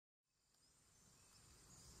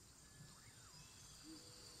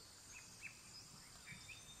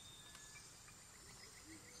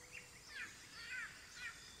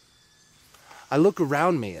I look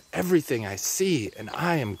around me at everything I see, and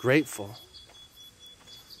I am grateful.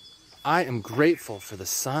 I am grateful for the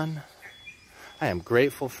sun. I am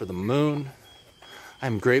grateful for the moon. I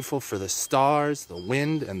am grateful for the stars, the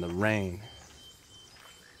wind, and the rain.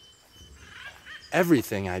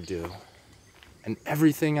 Everything I do and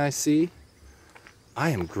everything I see, I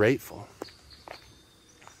am grateful.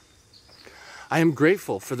 I am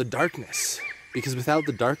grateful for the darkness, because without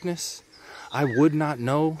the darkness, I would not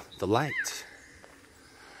know the light.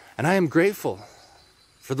 And I am grateful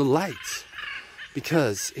for the light,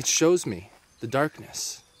 because it shows me the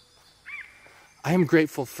darkness. I am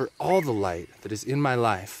grateful for all the light that is in my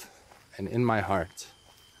life and in my heart.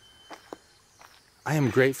 I am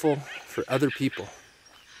grateful for other people.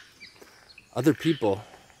 Other people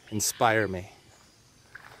inspire me.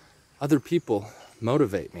 Other people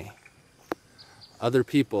motivate me. Other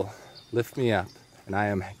people lift me up, and I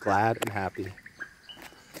am glad and happy.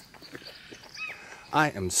 I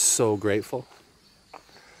am so grateful.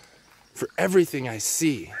 For everything I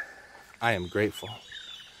see, I am grateful.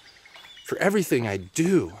 For everything I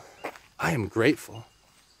do, I am grateful.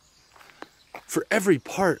 For every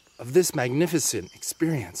part of this magnificent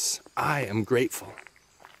experience, I am grateful.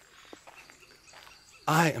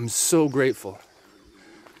 I am so grateful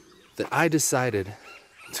that I decided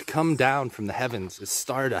to come down from the heavens as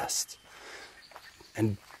stardust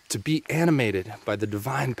and to be animated by the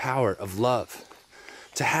divine power of love,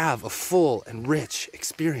 to have a full and rich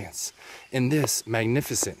experience in this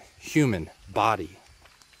magnificent human body.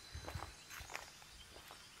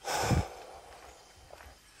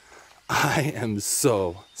 I am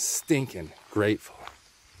so stinking grateful.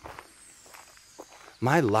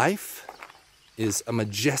 My life is a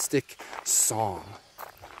majestic song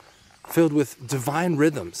filled with divine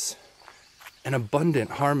rhythms and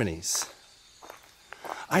abundant harmonies.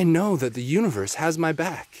 I know that the universe has my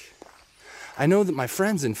back. I know that my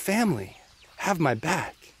friends and family have my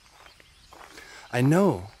back. I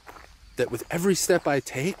know that with every step I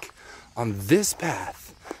take on this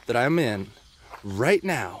path that I'm in right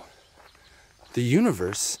now, the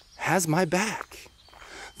universe has my back.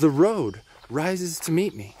 The road rises to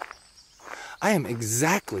meet me. I am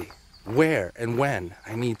exactly where and when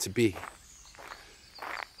I need to be.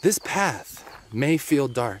 This path may feel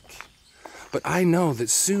dark, but I know that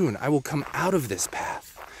soon I will come out of this path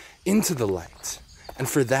into the light, and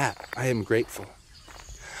for that I am grateful.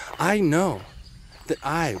 I know that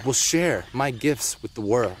I will share my gifts with the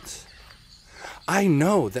world. I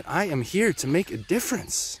know that I am here to make a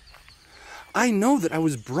difference. I know that I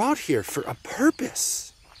was brought here for a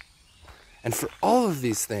purpose. And for all of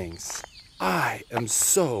these things, I am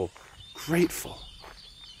so grateful.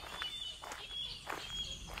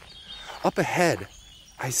 Up ahead,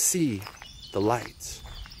 I see the light.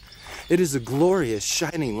 It is a glorious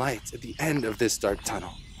shining light at the end of this dark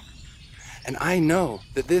tunnel. And I know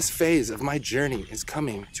that this phase of my journey is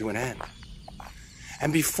coming to an end.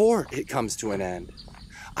 And before it comes to an end,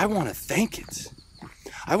 I want to thank it.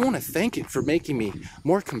 I want to thank it for making me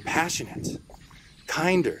more compassionate,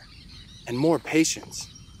 kinder, and more patient.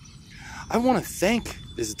 I want to thank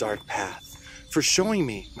this dark path for showing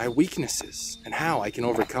me my weaknesses and how I can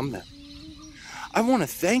overcome them. I want to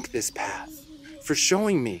thank this path for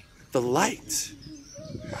showing me the light.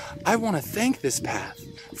 I want to thank this path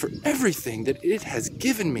for everything that it has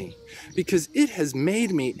given me, because it has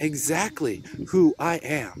made me exactly who I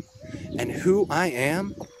am. And who I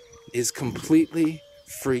am is completely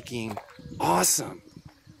freaking awesome.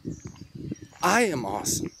 I am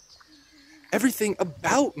awesome. Everything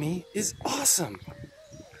about me is awesome.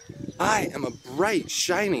 I am a bright,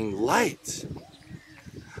 shining light.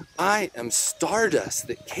 I am stardust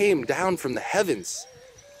that came down from the heavens,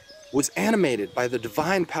 was animated by the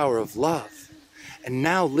divine power of love, and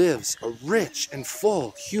now lives a rich and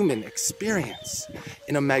full human experience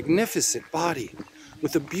in a magnificent body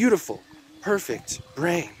with a beautiful, perfect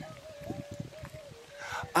brain.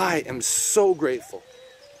 I am so grateful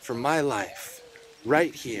for my life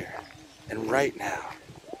right here and right now.